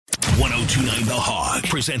1029 The Hog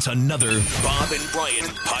presents another Bob and Brian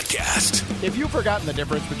podcast. If you've forgotten the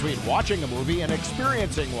difference between watching a movie and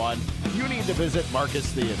experiencing one, you need to visit Marcus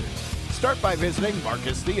Theaters. Start by visiting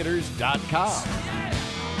marcustheaters.com.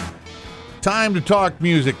 Time to talk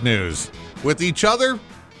music news. With each other?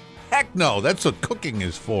 Heck no, that's what cooking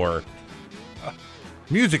is for.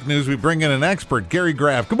 Music news, we bring in an expert, Gary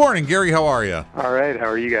Graff. Good morning, Gary. How are you? All right. How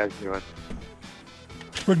are you guys doing?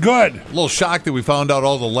 We're good. A little shocked that we found out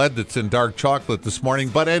all the lead that's in dark chocolate this morning.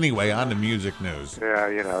 But anyway, on to music news. Yeah,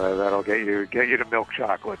 you know, that'll get you to milk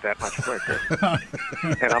chocolate that much quicker.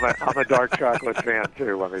 And I'm a dark chocolate fan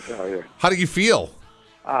too. Let me tell you. How do you feel?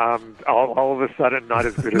 All of a sudden, not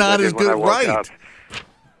as good as Not I as did when I good, woke right? up.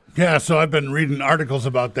 Yeah, so I've been reading articles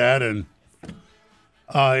about that, and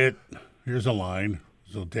here's a line.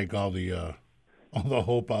 It'll take all the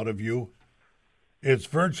hope out of you. It's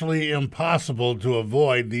virtually impossible to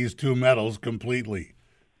avoid these two metals completely,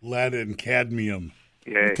 lead and cadmium.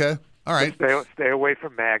 Yay. Okay. All right. Stay away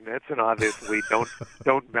from magnets, and obviously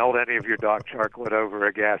don't melt any of your dark chocolate over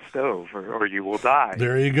a gas stove, or you will die.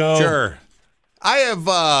 There you go. Sure.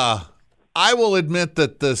 I will admit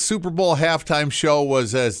that the Super Bowl halftime show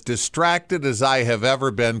was as distracted as I have ever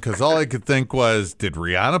been because all I could think was, did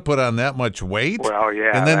Rihanna put on that much weight? Well,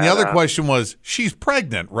 yeah. And then the other question was, she's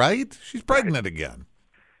pregnant, right? She's pregnant again.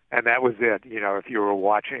 And that was it. You know, if you were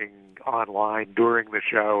watching online during the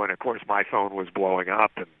show, and of course my phone was blowing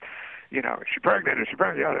up, and you know, is she pregnant? Is she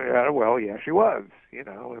pregnant? Well, yeah, she was. You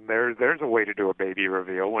know, and there's a way to do a baby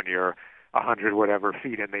reveal when you're 100 whatever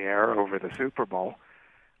feet in the air over the Super Bowl.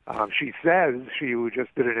 She says she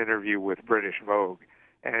just did an interview with British Vogue,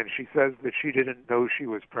 and she says that she didn't know she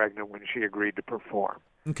was pregnant when she agreed to perform.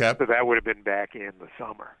 Okay. So that would have been back in the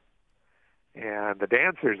summer. And the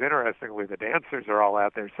dancers, interestingly, are all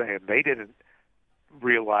out there saying they didn't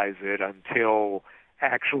realize it until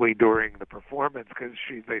actually during the performance because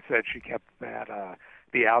they said she kept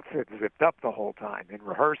the outfit zipped up the whole time in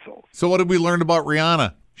rehearsals. So what did we learn about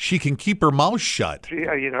Rihanna? She can keep her mouth shut.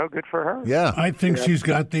 Good for her. Yeah. I think she's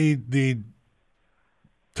got the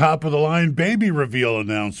top of the line baby reveal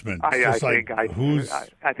announcement. I think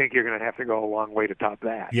you're going to have to go a long way to top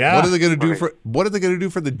that. Yeah. What are they going to do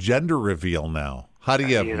for the gender reveal now? How do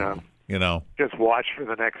you know? Just watch for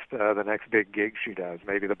the next big gig she does.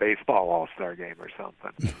 Maybe the baseball All-Star game or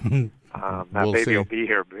something. We'll see. He'll be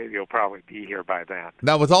here. Maybe he'll probably be here by then.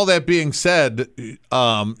 Now, with all that being said,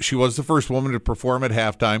 she was the first woman to perform at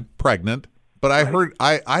halftime, pregnant. But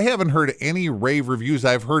I haven't heard any rave reviews.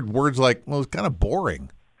 I've heard words like, "Well, it's kind of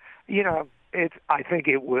boring." You know, I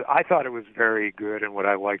thought it was very good, and what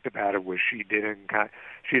I liked about it was she didn't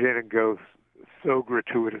go so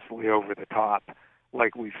gratuitously over the top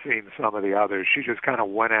like we've seen some of the others. She just kind of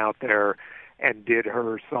went out there and did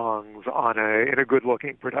her songs in a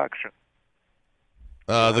good-looking production.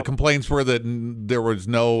 The complaints were that there was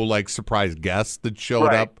no surprise guests that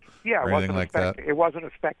showed up. Yeah, or anything like that. It wasn't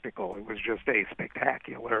a spectacle. It was just a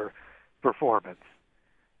spectacular performance.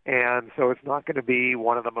 And so it's not going to be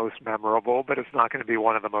one of the most memorable, but it's not going to be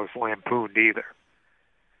one of the most lampooned either.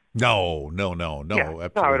 No. Yeah.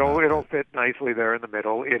 Absolutely It'll fit nicely there in the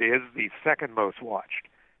middle. It is the second most watched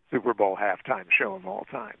Super Bowl halftime show of all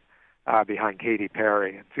time, behind Katy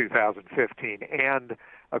Perry in 2015, and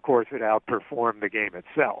of course it outperformed the game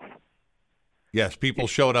itself. Yes, people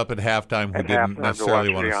showed up at halftime who didn't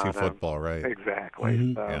necessarily want to see football, right? Exactly.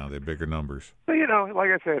 Mm-hmm. They had bigger numbers. So, like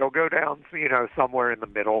I said, it'll go down, somewhere in the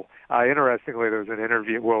middle. Interestingly, there was an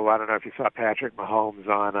interview. Well, I don't know if you saw Patrick Mahomes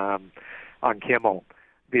on Kimmel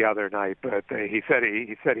the other night, but he said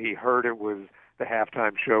he heard it was the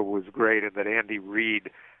halftime show was great, and that Andy Reid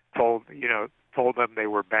told them they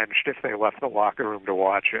were benched if they left the locker room to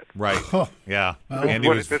watch it. Right. Yeah.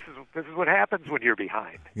 This is what happens when you're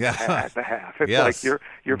behind. Yeah. At the half. It's yes. like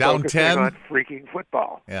you're down focusing 10 on freaking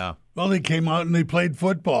football. Yeah. Well, they came out and they played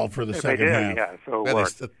football for the second half. Yeah. So it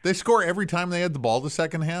worked. They score every time they had the ball the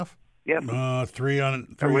second half? Yes. Three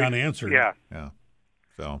unanswered. Yeah. Yeah.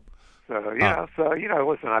 So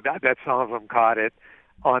listen, I bet some of them caught it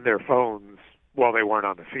on their phones while they weren't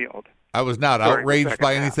on the field. I was not During the outraged second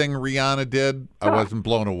by half. anything Rihanna did. I wasn't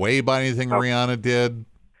blown away by anything Rihanna did.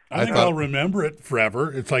 I think I'll remember it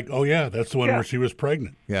forever. It's like, oh, yeah, that's the one where she was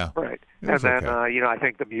pregnant. Yeah. Right. It And was then, okay. I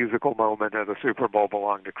think the musical moment of the Super Bowl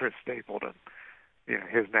belonged to Chris Stapleton.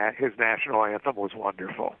 His national anthem was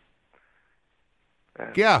wonderful.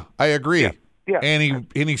 Yeah, I agree. Yeah. And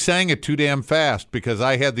he sang it too damn fast because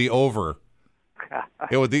I had the over.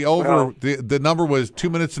 It was the over. Well, the number was 2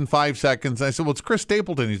 minutes and 5 seconds. And I said, well, it's Chris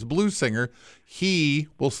Stapleton. He's a blues singer. He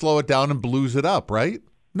will slow it down and blues it up, right?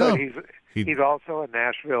 No. But he's also a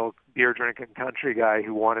Nashville beer drinking country guy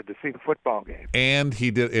who wanted to see the football game. And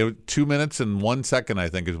he did it 2 minutes and 1 second, I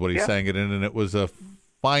think, is what he sang it in, and it was a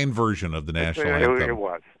fine version of the national anthem. It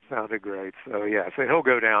was. Sounded great. So so he'll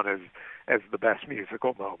go down as the best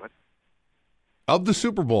musical moment of the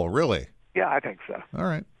Super Bowl, really? Yeah, I think so. All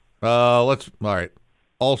right. All right.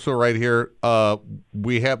 Also, right here,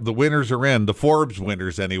 we have the winners are in, the Forbes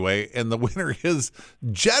winners anyway, and the winner is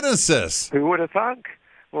Genesis. Who would have thunk?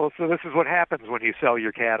 Well, so this is what happens when you sell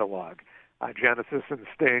your catalog. Genesis and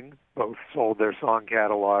Sting both sold their song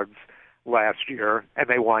catalogs last year, and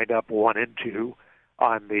they wind up 1 and 2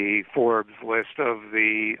 on the Forbes list of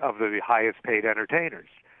the highest paid entertainers.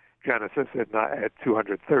 Genesis at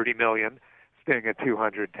 $230 million, Sting at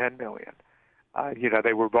 $210 million.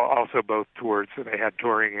 They were also both toured, so they had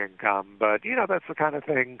touring income. But that's the kind of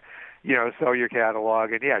thing. Sell your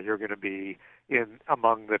catalog, and you're going to be in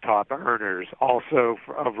among the top earners. Also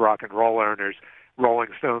of rock and roll earners, Rolling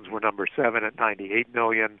Stones were number 7 at $98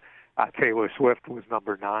 million. Taylor Swift was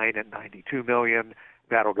number 9 at $92 million.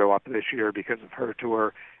 That'll go up this year because of her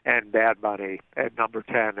tour. And Bad Bunny at number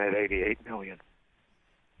 10 at $88 million.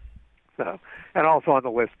 So, and also on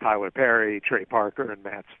the list, Tyler Perry, Trey Parker, and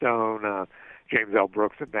Matt Stone, James L.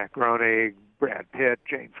 Brooks and Matt Groening, Brad Pitt,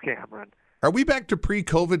 James Cameron. Are we back to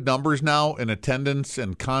pre-COVID numbers now in attendance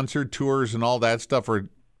and concert tours and all that stuff, or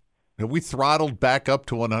have we throttled back up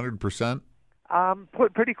to 100%?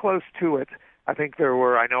 Pretty close to it. I think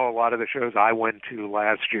I know a lot of the shows I went to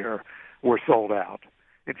last year were sold out.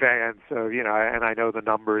 In fact, and so, and I know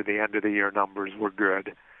the end of the year numbers were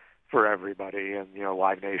good for everybody, and,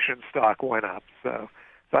 Live Nation stock went up. So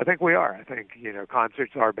I think we are. I think,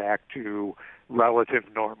 concerts are back to relative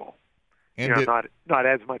normal. And not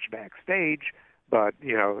as much backstage, but,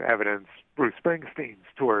 evidence Bruce Springsteen's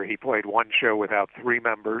tour, he played one show without 3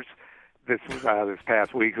 members this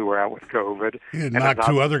past week who were out with COVID. He had knocked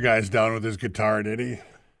 2 other guys down with his guitar, did he?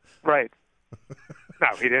 Right. No,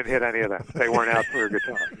 he didn't hit any of them. They weren't out for a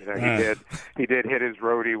guitar. He did hit his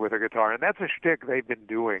roadie with a guitar, and that's a shtick they've been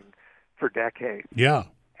doing for decades. Yeah.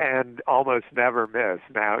 And almost never miss.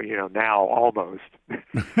 Now almost.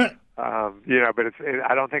 But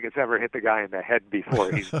I don't think it's ever hit the guy in the head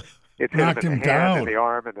before. It's hit him in the hand, and the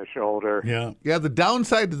arm, and the shoulder. Yeah. Yeah, the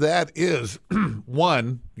downside to that is,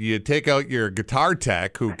 1, you take out your guitar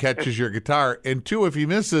tech who catches your guitar, and 2, if he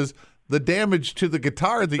misses, the damage to the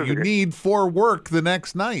guitar that you need for work the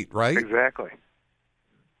next night, right? Exactly.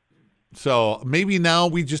 So maybe now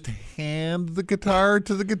we just hand the guitar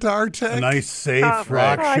to the guitar tech. A nice, safe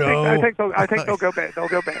rock show. I think they'll go back. They'll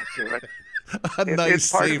go back to it. Nice,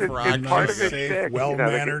 safe rock show. Safe,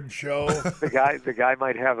 well-mannered show. The guy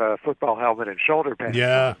might have a football helmet and shoulder pads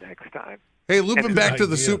on next time. Hey, looping back to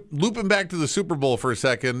the Super Bowl for a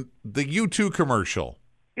second. The U2 commercial.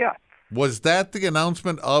 Yeah. Was that the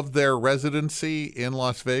announcement of their residency in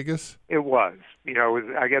Las Vegas? It was.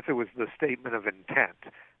 I guess it was the statement of intent,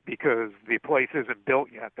 because the place isn't built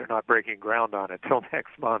yet. They're not breaking ground on it till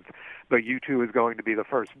next month. But U2 is going to be the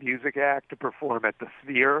first music act to perform at the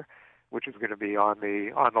Sphere, which is going to be on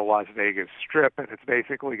the Las Vegas Strip, and it's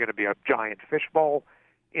basically going to be a giant fishbowl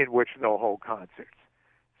in which they'll hold concerts.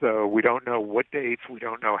 So we don't know what dates, we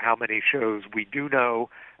don't know how many shows. We do know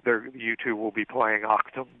U2 will be playing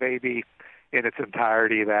Achtung Baby in its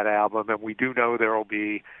entirety, that album, and we do know there will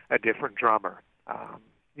be a different drummer.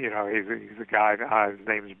 He's a guy. His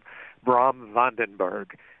name's Bram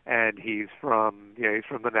Vandenberg, and he's from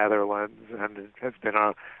the Netherlands and has been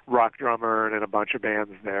a rock drummer and in a bunch of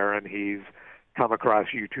bands there. And he's come across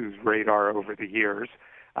U2's radar over the years.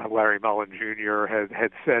 Larry Mullen Jr.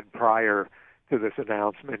 had said prior to this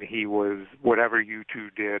announcement he was whatever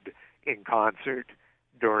U2 did in concert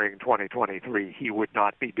during 2023, he would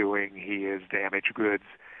not be doing. He is damaged goods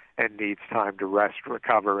and needs time to rest,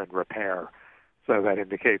 recover, and repair. So that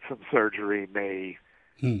indicates some surgery may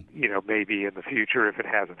be in the future if it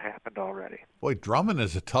hasn't happened already. Boy, drumming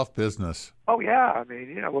is a tough business. Oh, yeah. I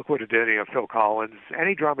mean, look what it did. Phil Collins,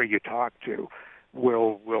 any drummer you talk to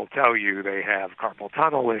will tell you they have carpal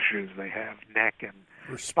tunnel issues, they have neck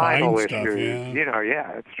and spinal issues.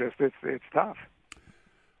 Yeah. It's tough.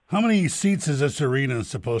 How many seats is this arena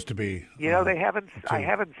supposed to be? They haven't. I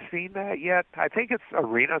haven't seen that yet. I think it's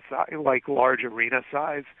arena size, like large arena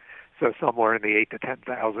size, so somewhere in the 8,000 to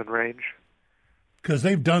 10,000 range. Because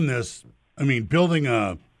they've done this. I mean, building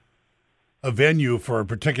a venue for a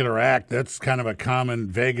particular act, that's kind of a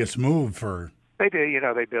common Vegas move for. They did.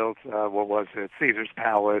 They built what was it? Caesar's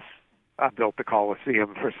Palace. Built the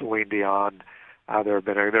Coliseum for Celine Dion. There have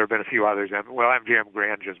been a few others. MGM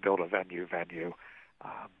Grand just built a venue.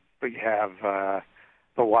 But you have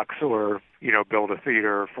the Luxor, build a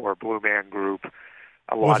theater for Blue Man Group.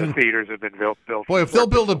 A lot of theaters have been built. Boy, if they'll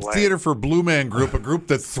build a theater for Blue Man Group, a group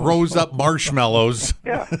that throws up marshmallows.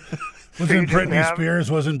 Yeah. Wasn't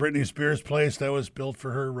Britney Spears' place that was built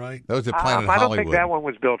for her, right? That was at Planet I don't Hollywood. think that one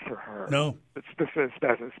was built for her. No.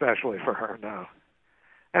 Especially for her, no.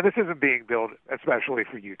 And this isn't being built especially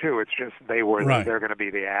for you, too. It's just they're going to be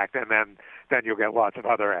the act, and then you'll get lots of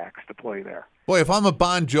other acts to play there. Boy, if I'm a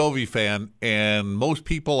Bon Jovi fan, and most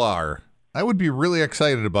people are, I would be really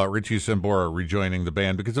excited about Richie Sambora rejoining the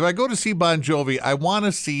band, because if I go to see Bon Jovi, I want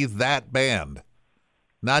to see that band,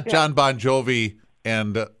 not John Bon Jovi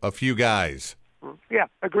and a few guys. Yeah,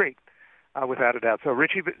 agreed, without a doubt. So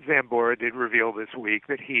Richie Sambora did reveal this week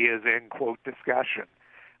that he is in, quote, discussion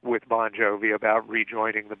with Bon Jovi about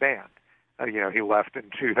rejoining the band. He left in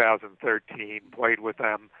 2013, played with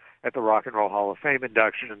them at the Rock and Roll Hall of Fame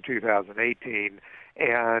induction in 2018,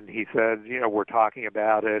 and he said, we're talking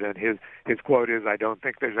about it, and his quote is, "I don't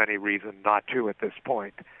think there's any reason not to at this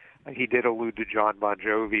point." He did allude to John Bon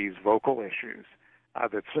Jovi's vocal issues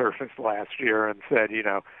that surfaced last year and said,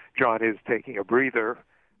 John is taking a breather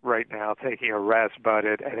right now, taking a rest, but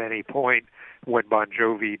at any point when Bon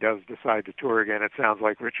Jovi does decide to tour again, it sounds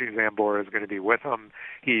like Richie Sambora is going to be with him.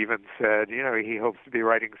 He even said, he hopes to be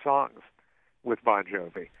writing songs with Bon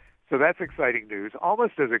Jovi. So that's exciting news,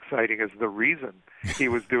 almost as exciting as the reason he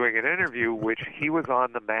was doing an interview, which he was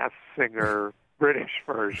on the Masked Singer British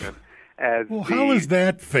version. How is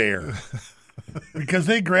that fair? Because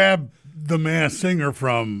they grabbed the Masked Singer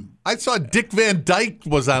from... I saw Dick Van Dyke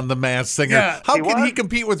was on the Masked Singer. Yeah, How can he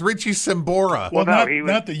compete with Richie Sambora? Well, not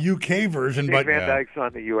the UK version, Dick but... Van Dyke's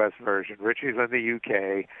on the US version. Richie's on the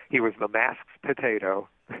UK. He was the Masked Potato.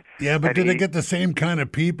 Yeah, but did they get the same kind of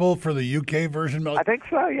people for the UK version? I think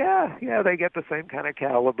so, yeah. Yeah, they get the same kind of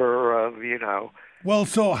caliber of, Well,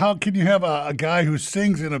 so how can you have a guy who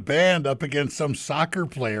sings in a band up against some soccer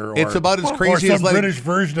player? It's about as crazy or as some British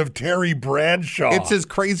version of Terry Bradshaw. It's as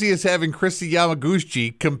crazy as having Christy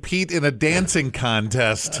Yamaguchi compete in a dancing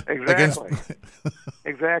contest. Exactly.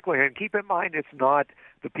 Exactly. And keep in mind, it's not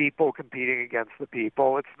the people competing against the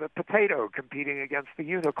people. It's the potato competing against the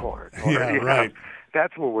unicorn. Right.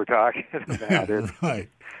 That's what we're talking about. Right.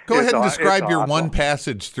 Go ahead and describe your one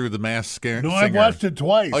passage through the Masked Singer. No, I've watched it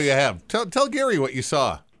twice. Oh, you have? Tell Gary what you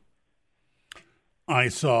saw. I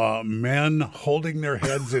saw men holding their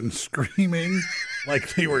heads and screaming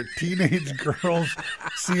like they were teenage girls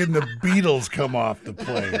seeing the Beatles come off the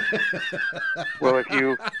plane. Well,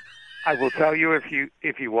 I will tell you,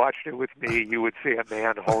 if you watched it with me, you would see a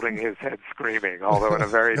man holding his head screaming, although in a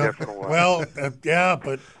very different way. Well, yeah,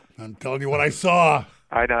 but I'm telling you what I saw.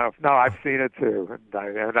 I know. No, I've seen it too, and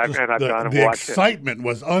I've gone and watched it. The excitement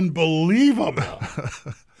was unbelievable.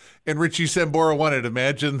 And Richie Sambora won it.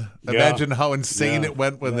 Imagine how insane it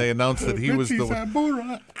went when they announced that he was the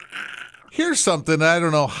one. Here's something I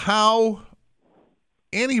don't know how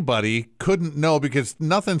anybody couldn't know, because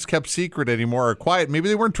nothing's kept secret anymore or quiet. Maybe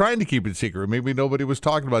they weren't trying to keep it secret. Maybe nobody was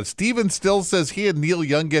talking about it. Steven Stills says he and Neil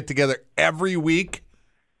Young get together every week.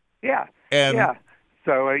 Yeah. And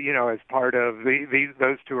so, as part of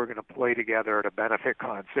those two are going to play together at a benefit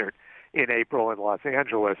concert in April in Los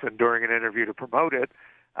Angeles. And during an interview to promote it,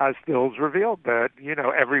 Stills revealed that,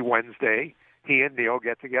 every Wednesday he and Neil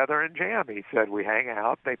get together and jam. He said, we hang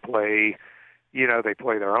out, they play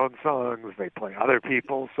their own songs, they play other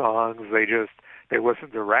people's songs, they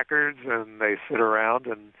listen to records and they sit around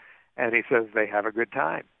and he says they have a good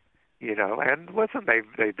time. And listen,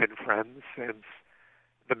 they've been friends since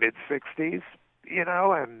the mid-'60s,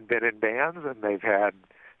 and been in bands, and they've had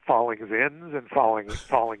fallings-ins and fallings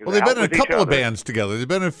well, they've out been in a with couple each of other. bands together. They've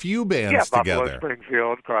been in a few bands together. Buffalo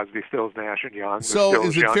Springfield, Crosby, Stills, Nash and Young. So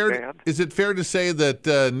is it fair to say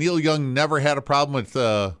that Neil Young never had a problem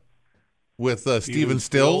with Steven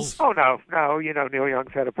Stills? Oh, no. Neil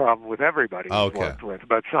Young's had a problem with everybody he's worked with,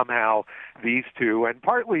 but somehow these two, and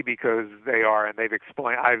partly because they are, and they've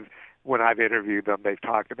explained, when I've interviewed them, they've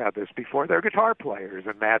talked about this before, they're guitar players,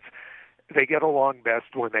 and they get along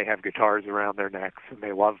best when they have guitars around their necks, and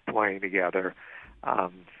they love playing together.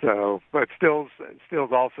 But Stills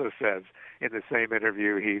also says in the same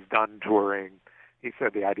interview he's done touring. He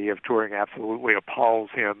said the idea of touring absolutely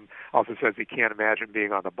appalls him. Also says he can't imagine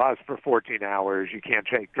being on the bus for 14 hours. You can't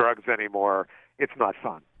take drugs anymore. It's not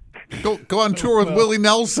fun. Go on tour with Willie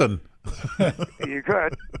Nelson. You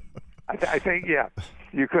could. I think, yeah,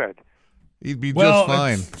 you could. He'd be just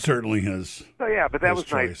fine. Certainly his. So yeah, but that was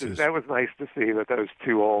choices. nice. That was nice to see that those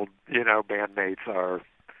two old, bandmates are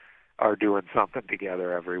doing something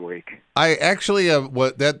together every week. I actually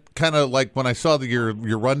that kind of like when I saw your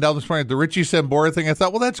rundown this morning, the Richie Sambora thing, I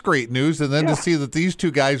thought, well, that's great news. And then to see that these two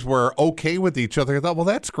guys were okay with each other, I thought, well,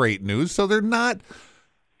 that's great news. So they're not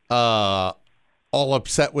all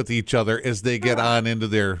upset with each other as they get on into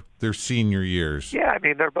their senior years. Yeah, I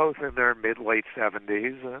mean, they're both in their mid-late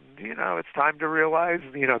 70s, and, it's time to realize,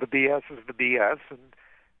 the BS is the BS, and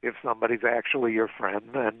if somebody's actually your friend,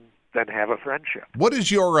 then have a friendship. What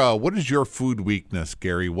is your food weakness,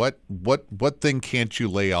 Gary? What thing can't you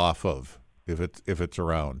lay off of if it's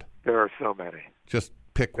around? There are so many. Just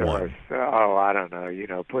pick one. I don't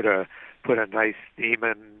know. Put a nice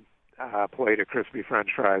steaming plate of crispy French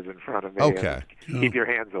fries in front of me. Okay. And keep your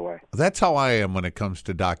hands away. That's how I am when it comes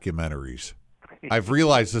to documentaries. I've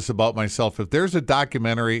realized this about myself. If there's a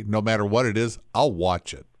documentary, no matter what it is, I'll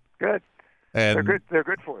watch it. Good. And they're good. They're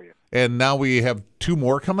good for you. And now we have 2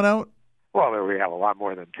 more coming out? Well, we have a lot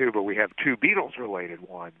more than 2, but we have 2 Beatles-related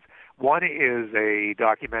ones. One is a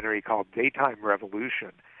documentary called Daytime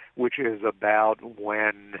Revolution, which is about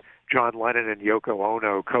when John Lennon and Yoko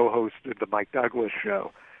Ono co-hosted the Mike Douglas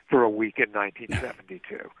show for a week in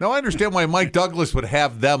 1972. Now, I understand why Mike Douglas would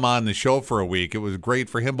have them on the show for a week. It was great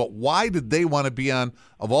for him, but why did they want to be on,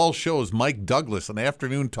 of all shows, Mike Douglas, an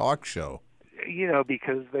afternoon talk show?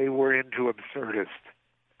 Because they were into absurdist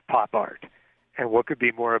pop art. And what could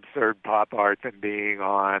be more absurd pop art than being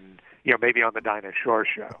on, maybe on the Dinah Shore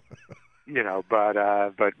show,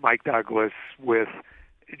 but Mike Douglas with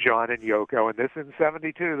John and Yoko, and this in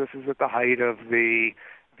 72, this is at the height of the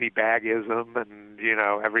bagism and,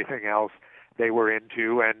 everything else they were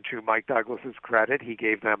into. And to Mike Douglas's credit, he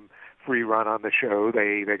gave them free run on the show.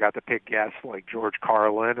 They got to pick guests like George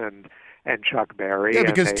Carlin and Chuck Berry. Yeah,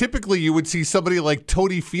 because typically you would see somebody like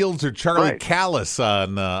Toady Fields or Charlie Callis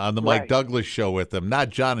on the Mike Douglas show with them, not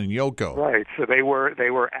John and Yoko. Right. So they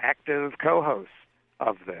were active co-hosts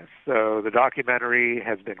of this. So the documentary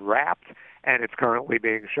has been wrapped, and it's currently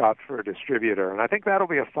being shot for a distributor. And I think that'll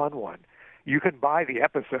be a fun one. You can buy the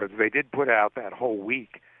episodes. They did put out that whole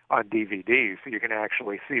week on DVD, so you can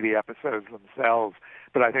actually see the episodes themselves.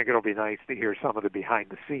 But I think it'll be nice to hear some of the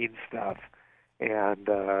behind-the-scenes stuff. And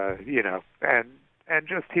and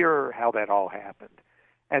just hear how that all happened.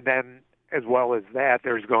 And then, as well as that,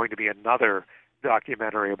 there's going to be another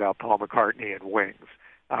documentary about Paul McCartney and Wings.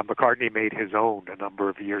 McCartney made his own a number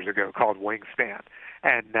of years ago called Wingspan,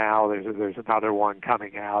 and now there's another one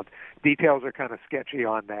coming out. Details are kind of sketchy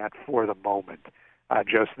on that for the moment.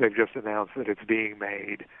 They've just announced that it's being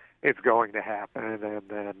made, it's going to happen, and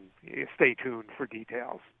then stay tuned for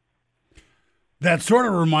details. That sort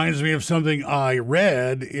of reminds me of something I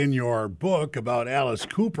read in your book about Alice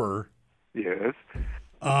Cooper. Yes.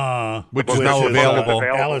 Which is now available.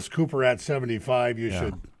 Alice Cooper at 75. You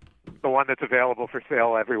should. The one that's available for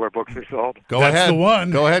sale everywhere books are sold. That's the one.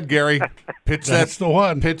 Go ahead, Gary. Pitch That's the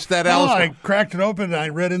one. Pitch that, Alice. I cracked it open, and I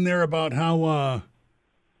read in there about how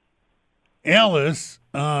Alice,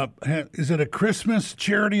 is it a Christmas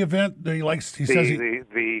charity event that he likes? He says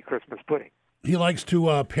the Christmas pudding. He likes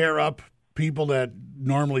to pair up people that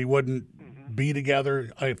normally wouldn't be together.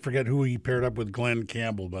 I forget who he paired up with, Glenn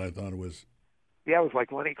Campbell, but I thought it was. Yeah, it was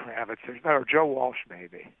like Lenny Kravitz or Joe Walsh,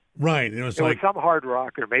 maybe. Right. It was some hard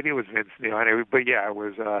rocker. Maybe it was Vince Neil. Anyway, but yeah, it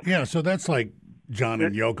was. Yeah, so that's like John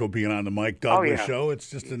and Yoko being on the Mike Douglas show. It's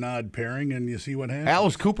just an odd pairing, and you see what happens.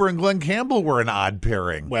 Alice Cooper and Glenn Campbell were an odd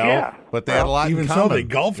pairing. Well, but they had a lot in common. Even so, they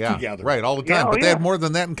golfed together. Right, all the time. But they had more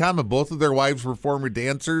than that in common. Both of their wives were former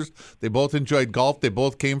dancers. They both enjoyed golf. They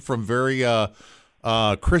both came from very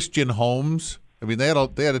Christian homes. I mean, they had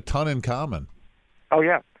a ton in common. Oh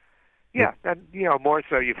yeah, yeah, and more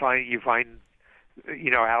so you find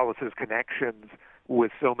Alice's connections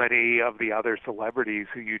with so many of the other celebrities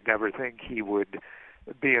who you'd never think he would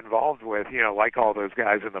be involved with. Like all those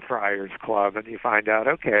guys in the Friars Club, and you find out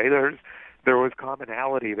there was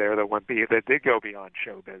commonality there that did go beyond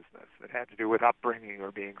show business. That had to do with upbringing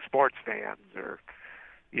or being sports fans or.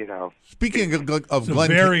 Speaking of it's Glenn,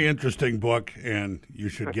 a very interesting book, and you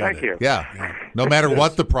should get it. Thank you. Yeah. No matter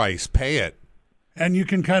what the price, pay it. And you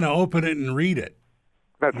can kind of open it and read it.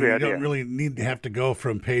 That's the idea. You don't really need to have to go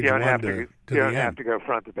from page one to the end. You don't have to go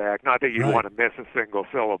front to back. Not that you want to miss a single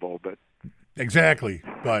syllable, but exactly.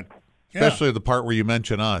 But especially the part where you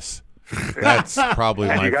mention us. That's probably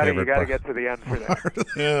my favorite part. You got to get to the end for that.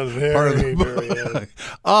 Yeah, very.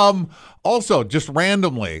 Also, just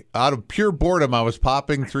randomly, out of pure boredom, I was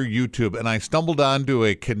popping through YouTube, and I stumbled onto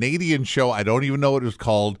a Canadian show. I don't even know what it was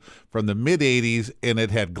called, from the mid-'80s, and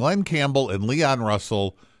it had Glenn Campbell and Leon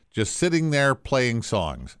Russell just sitting there playing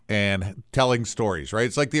songs and telling stories, right?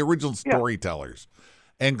 It's like the original storytellers.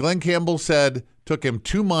 And Glenn Campbell said took him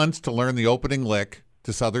 2 months to learn the opening lick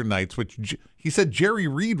to Southern Nights, which he said Jerry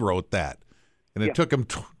Reed wrote that. And it took him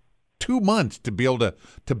 2 months to be able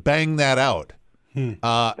to bang that out.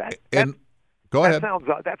 And Go ahead.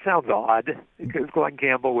 That sounds odd because Glenn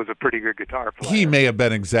Campbell was a pretty good guitar player. He may have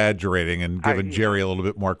been exaggerating and giving Jerry a little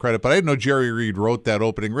bit more credit, but I didn't know Jerry Reed wrote that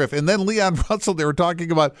opening riff. And then Leon Russell, they were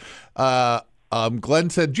talking about. Glenn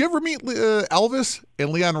said, "Did you ever meet Elvis?" And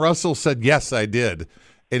Leon Russell said, "Yes, I did."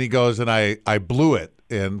 And he goes, "And I blew it."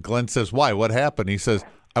 And Glenn says, "Why? What happened?" He says,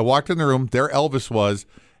 "I walked in the room. There Elvis was."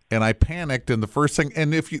 And I panicked, and the first thing,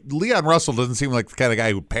 and Leon Russell doesn't seem like the kind of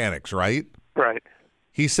guy who panics, right? Right.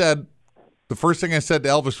 He said, the first thing I said to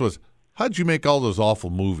Elvis was, "How'd you make all those awful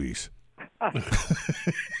movies?"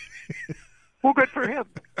 Well, good for him.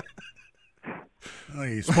 Well,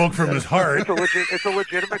 he spoke from his heart. It's a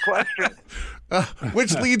legitimate question.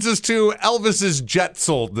 Which leads us to Elvis's jet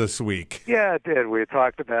sold this week. Yeah, it did. We had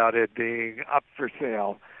talked about it being up for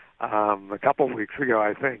sale a couple of weeks ago,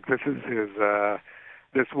 I think. This is his.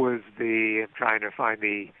 This was I'm trying to find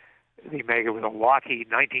the make. It was a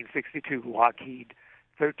Lockheed 1962 Lockheed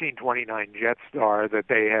 1329 Jetstar that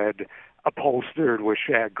they had upholstered with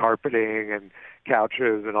shag carpeting and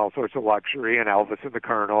couches and all sorts of luxury. And Elvis and the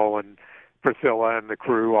Colonel and Priscilla and the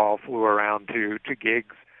crew all flew around to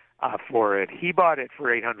gigs for it. He bought it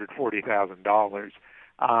for $840,000,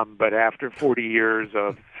 but after 40 years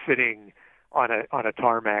of sitting on a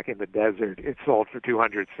tarmac in the desert, it sold for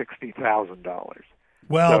 $260,000.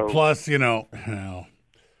 Well, plus,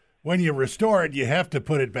 when you restore it, you have to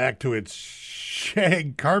put it back to its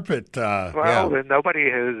shag carpet. Then nobody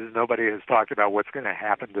has talked about what's going to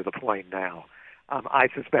happen to the plane now. I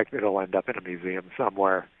suspect it'll end up in a museum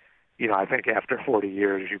somewhere. I think after 40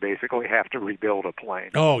 years, you basically have to rebuild a plane.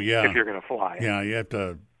 Oh, yeah. If you're going to fly it. Yeah, you have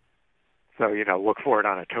to. So, look for it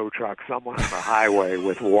on a tow truck somewhere on the highway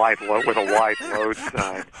with a wide load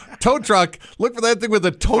sign. Tow truck, look for that thing with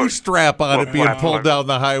a tow strap on it being pulled down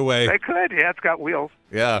the highway. They could, yeah, it's got wheels.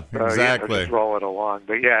 Yeah, exactly. Just roll it along.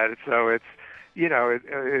 But yeah, so it's,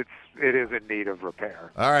 it is in need of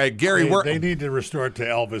repair. All right, Gary, they need to restore it to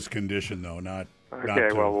Elvis condition, though, not.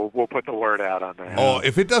 Okay, well, we'll put the word out on that. Oh,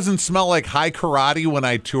 if it doesn't smell like high karate when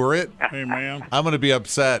I tour it, hey, man, I'm going to be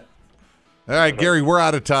upset. All right, Gary, we're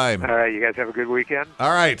out of time. All right, you guys have a good weekend.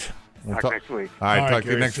 All right. We'll talk next week. All right, talk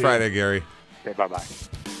to you next Friday, Gary. Okay, bye-bye.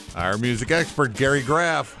 Our music expert, Gary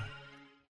Graff.